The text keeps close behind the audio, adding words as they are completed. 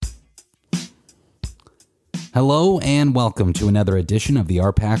Hello and welcome to another edition of the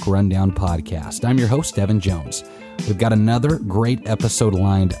RPAC Rundown podcast. I'm your host, Evan Jones. We've got another great episode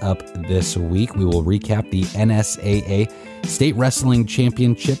lined up this week. We will recap the NSAA State Wrestling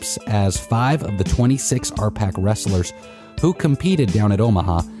Championships as 5 of the 26 RPAC wrestlers who competed down at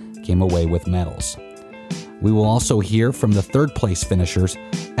Omaha came away with medals. We will also hear from the third place finishers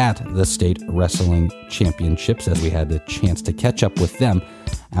at the State Wrestling Championships as we had the chance to catch up with them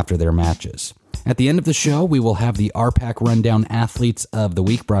after their matches. At the end of the show, we will have the RPAC Rundown Athletes of the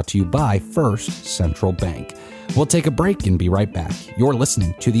Week brought to you by First Central Bank. We'll take a break and be right back. You're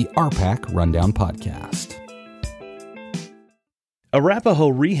listening to the RPAC Rundown Podcast. Arapahoe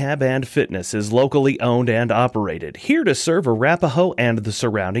Rehab and Fitness is locally owned and operated, here to serve Arapahoe and the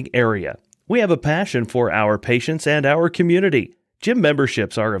surrounding area. We have a passion for our patients and our community. Gym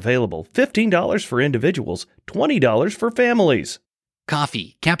memberships are available, $15 for individuals, $20 for families.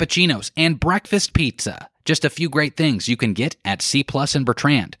 Coffee, cappuccinos, and breakfast pizza. Just a few great things you can get at C Plus in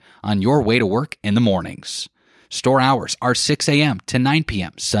Bertrand on your way to work in the mornings. Store hours are 6 a.m. to 9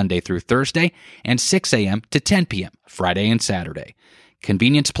 p.m. Sunday through Thursday and 6 a.m. to 10 p.m. Friday and Saturday.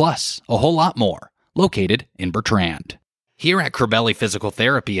 Convenience plus, a whole lot more. Located in Bertrand. Here at Corbelli Physical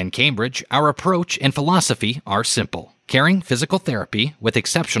Therapy in Cambridge, our approach and philosophy are simple. Caring physical therapy with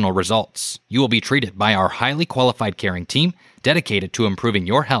exceptional results. You will be treated by our highly qualified caring team dedicated to improving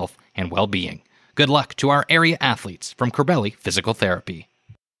your health and well-being. Good luck to our area athletes from Corbelli Physical Therapy.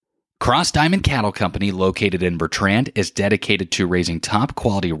 Cross Diamond Cattle Company, located in Bertrand, is dedicated to raising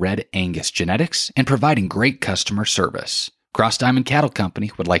top-quality Red Angus genetics and providing great customer service. Cross Diamond Cattle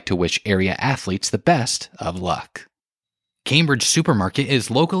Company would like to wish area athletes the best of luck. Cambridge Supermarket is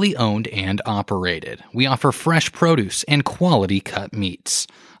locally owned and operated. We offer fresh produce and quality cut meats,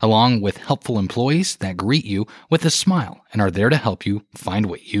 along with helpful employees that greet you with a smile and are there to help you find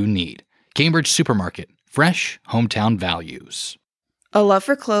what you need. Cambridge Supermarket, fresh hometown values. A love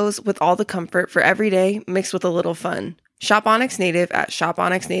for clothes with all the comfort for every day mixed with a little fun. Shop Onyx Native at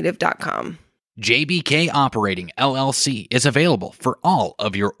shoponyxnative.com. JBK Operating LLC is available for all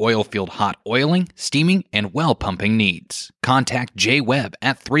of your oilfield hot oiling, steaming, and well pumping needs. Contact Jay Webb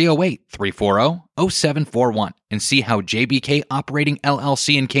at 308-340-0741 and see how JBK Operating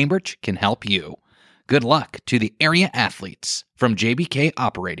LLC in Cambridge can help you. Good luck to the area athletes from JBK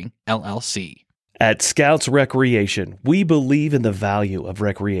Operating LLC. At Scouts Recreation, we believe in the value of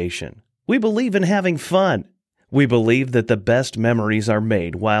recreation. We believe in having fun. We believe that the best memories are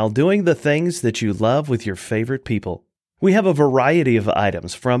made while doing the things that you love with your favorite people. We have a variety of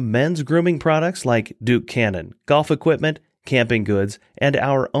items from men's grooming products like Duke Cannon, golf equipment, camping goods, and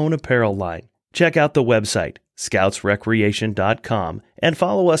our own apparel line. Check out the website, scoutsrecreation.com, and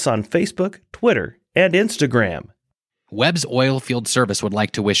follow us on Facebook, Twitter, and Instagram. Webb's Oilfield Service would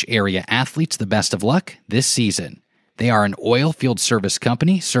like to wish area athletes the best of luck this season. They are an oil field service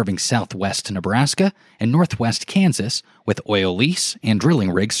company serving southwest Nebraska and northwest Kansas with oil lease and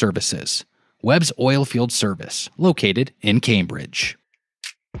drilling rig services. Webb's Oilfield Service, located in Cambridge.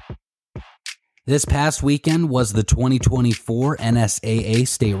 This past weekend was the 2024 NSAA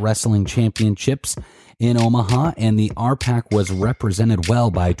State Wrestling Championships in Omaha, and the RPAC was represented well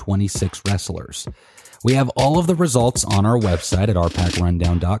by 26 wrestlers. We have all of the results on our website at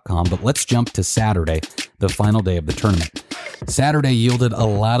rpacrundown.com, but let's jump to Saturday, the final day of the tournament. Saturday yielded a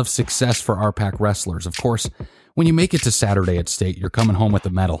lot of success for RPAC wrestlers. Of course, when you make it to Saturday at state, you're coming home with a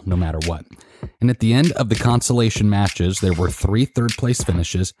medal no matter what. And at the end of the consolation matches, there were 3 third-place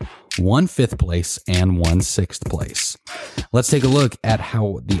finishes, 1 5th place, and 1 6th place. Let's take a look at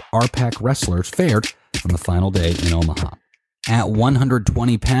how the RPAC wrestlers fared on the final day in Omaha. At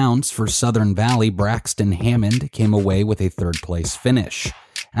 120 pounds for Southern Valley, Braxton Hammond came away with a third-place finish.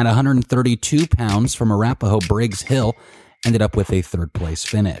 At 132 pounds from Arapahoe, Briggs Hill ended up with a third-place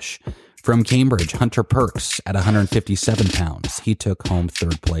finish. From Cambridge, Hunter Perks at 157 pounds. He took home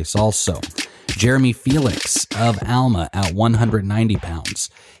third place also. Jeremy Felix of Alma at 190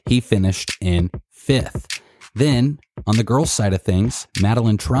 pounds. He finished in 5th. Then, on the girls' side of things,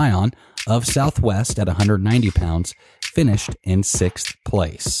 Madeline Tryon of Southwest at 190 pounds finished in 6th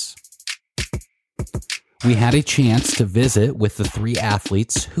place. We had a chance to visit with the 3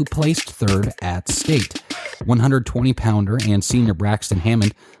 athletes who placed 3rd at state. 120-pounder and senior Braxton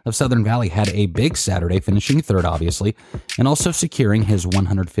Hammond of Southern Valley had a big Saturday, finishing 3rd, obviously, and also securing his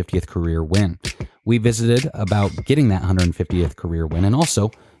 150th career win. We visited about getting that 150th career win and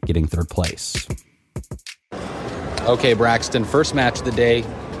also getting 3rd place. Okay, Braxton, first match of the day.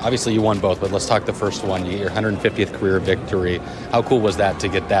 Obviously, you won both, but let's talk the first one. You get your 150th career victory. How cool was that to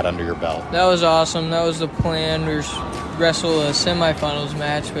get that under your belt? That was awesome. That was the plan. We wrestled a semifinals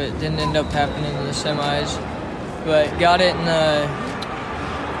match, but it didn't end up happening in the semis. but got it in the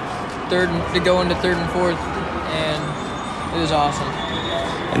third to go into third and fourth, and it was awesome.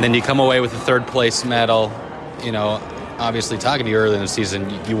 And then you come away with a third place medal. You know, obviously talking to you earlier in the season,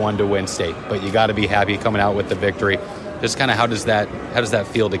 you wanted to win state, but you got to be happy coming out with the victory. Just kind of how does that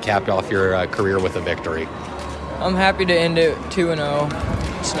feel to cap off your career with a victory? I'm happy to end it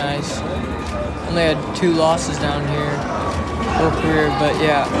 2-0. It's nice. Only had 2 losses down here whole career, but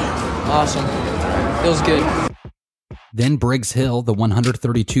yeah, awesome. Feels good. Then Briggs Hill, the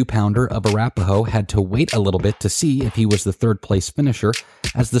 132-pounder of Arapahoe, had to wait a little bit to see if he was the third-place finisher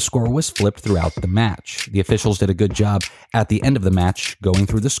as the score was flipped throughout the match. The officials did a good job at the end of the match going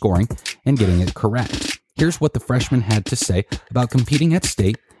through the scoring and getting it correct. Here's what the freshman had to say about competing at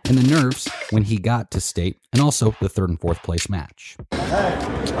state and the nerves when he got to state, and also the third and fourth place match.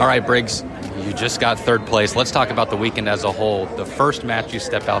 All right, Briggs, you just got third place. Let's talk about the weekend as a whole. The first match you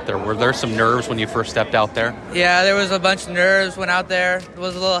stepped out there, were there some nerves when you first stepped out there? Yeah, there was a bunch of nerves. Went out there,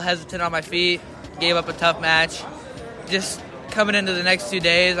 was a little hesitant on my feet, gave up a tough match. Just coming into the next 2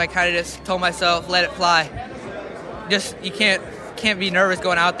 days, I kind of just told myself, let it fly. Just, you can't be nervous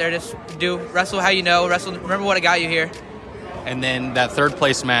going out there. Just wrestle how you know, remember what got you here. And then that third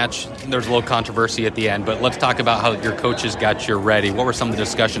place match, there's a little controversy at the end, but let's talk about how your coaches got you ready. What were some of the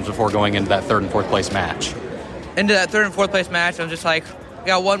discussions before going into that third and fourth place match? Into that third and fourth place match, I'm just like, I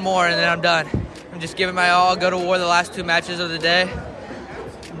got one more and then I'm done. I'm just giving my all, go to war the last 2 matches of the day.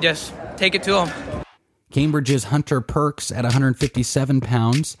 Just take it to them. Cambridge's Hunter Perks at 157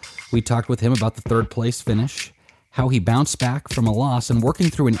 pounds. We talked with him about the third place finish, how he bounced back from a loss and working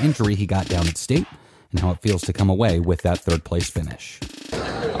through an injury he got down at state, and how it feels to come away with that third place finish.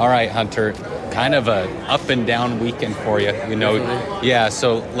 All right, Hunter, kind of a up and down weekend for you, you know. Yeah,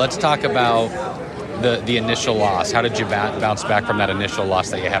 so let's talk about the initial loss. How did you bounce back from that initial loss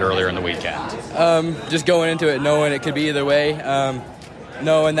that you had earlier in the weekend? Just going into it knowing it could be either way,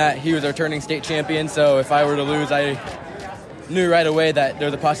 knowing that he was our returning state champion, so if I were to lose, I knew right away that there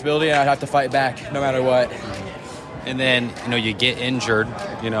was a possibility and I'd have to fight back no matter what. And then, you know, you get injured,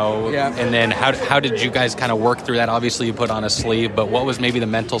 you know, yeah. And then how did you guys kind of work through that? Obviously, you put on a sleeve, but what was maybe the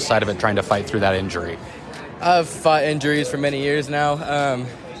mental side of it trying to fight through that injury? I've fought injuries for many years now,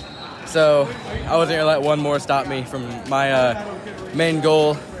 so I wasn't going to let one more stop me from my main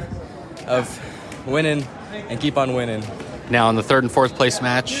goal of winning and keep on winning. Now, in the third and fourth place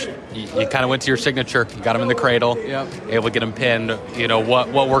match, you kind of went to your signature. You got him in the cradle, yep. Able to get him pinned. You know,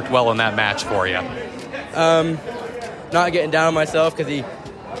 what worked well in that match for you? Not getting down on myself because he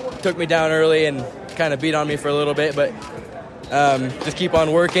took me down early and kind of beat on me for a little bit, but just keep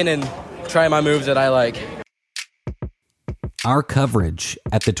on working and try my moves that I like. Our coverage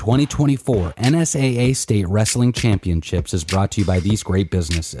at the 2024 NSAA State Wrestling Championships is brought to you by these great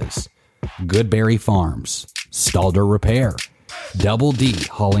businesses: Goodberry Farms, Stalder Repair, Double D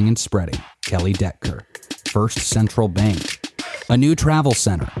Hauling and Spreading, Kelly Detker, First Central Bank, A New Travel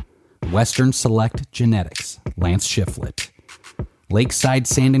Center, Western Select Genetics, Lance Shiflett, Lakeside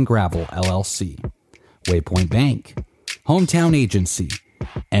Sand and Gravel, LLC, Waypoint Bank, Hometown Agency,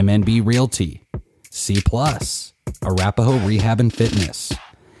 MNB Realty, C+, Arapahoe Rehab and Fitness,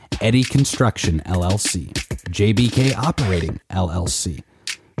 Eddy Construction, LLC, JBK Operating, LLC,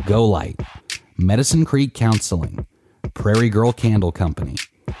 Go Light, Medicine Creek Counseling, Prairie Girl Candle Company,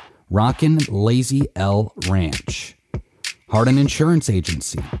 Rockin' Lazy L Ranch, Hardin Insurance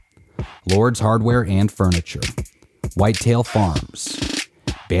Agency, Lord's Hardware and Furniture, Whitetail Farms,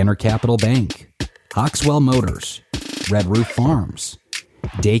 Banner Capital Bank, Hawkswell Motors, Red Roof Farms,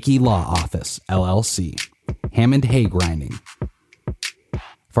 Dakey Law Office, LLC, Hammond Hay Grinding,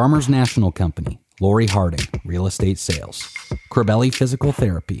 Farmers National Company, Lori Harding, Real Estate Sales, Crabelli Physical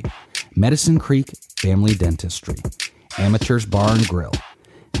Therapy, Medicine Creek Family Dentistry, Amateurs Bar and Grill,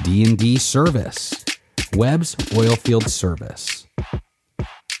 D&D Service, Webb's Oilfield Service.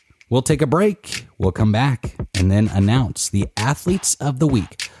 We'll take a break. We'll come back and then announce the Athletes of the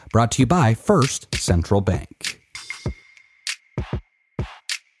Week, brought to you by First Central Bank.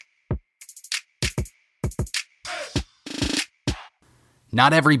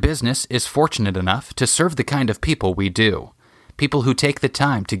 Not every business is fortunate enough to serve the kind of people we do. People who take the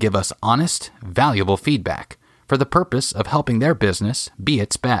time to give us honest, valuable feedback for the purpose of helping their business be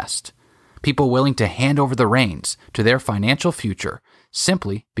its best. People willing to hand over the reins to their financial future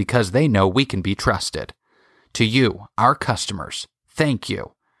simply because they know we can be trusted. To you, our customers, thank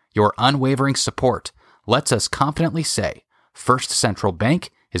you. Your unwavering support lets us confidently say First Central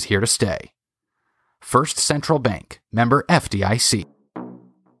Bank is here to stay. First Central Bank, member FDIC.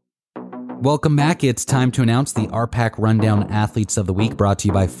 Welcome back. It's time to announce the RPAC Rundown Athletes of the Week, brought to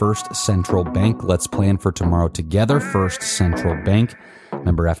you by First Central Bank. Let's plan for tomorrow together. First Central Bank,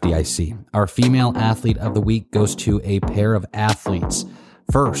 member FDIC. Our female athlete of the week goes to a pair of athletes.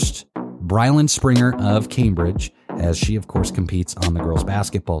 First, Brylan Springer of Cambridge, as she, of course, competes on the girls'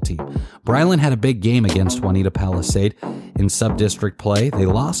 basketball team. Brylan had a big game against Juanita Palisade in sub-district play. They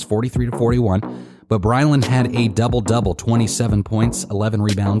lost 43-41. But Brylan had a double-double, 27 points, 11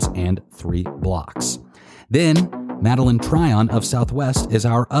 rebounds, and 3 blocks. Then, Madeline Tryon of Southwest is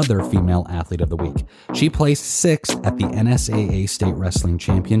our other female athlete of the week. She placed 6th at the NSAA State Wrestling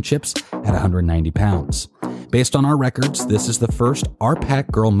Championships at 190 pounds. Based on our records, this is the first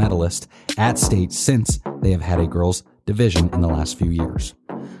RPAC girl medalist at state since they have had a girls' division in the last few years.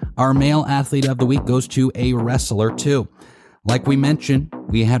 Our male athlete of the week goes to a wrestler, too. Like we mentioned,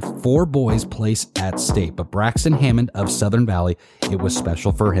 we had 4 boys place at state, but Braxton Hammond of Southern Valley, it was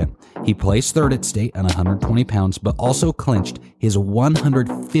special for him. He placed 3rd at state at 120 pounds, but also clinched his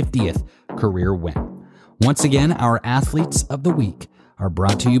 150th career win. Once again, our athletes of the week are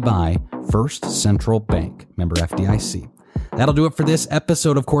brought to you by First Central Bank, member FDIC. That'll do it for this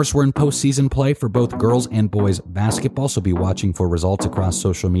episode. Of course, we're in postseason play for both girls and boys basketball, so be watching for results across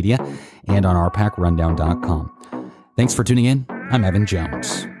social media and on rpacrundown.com. Thanks for tuning in. I'm Evan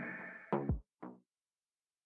Jones.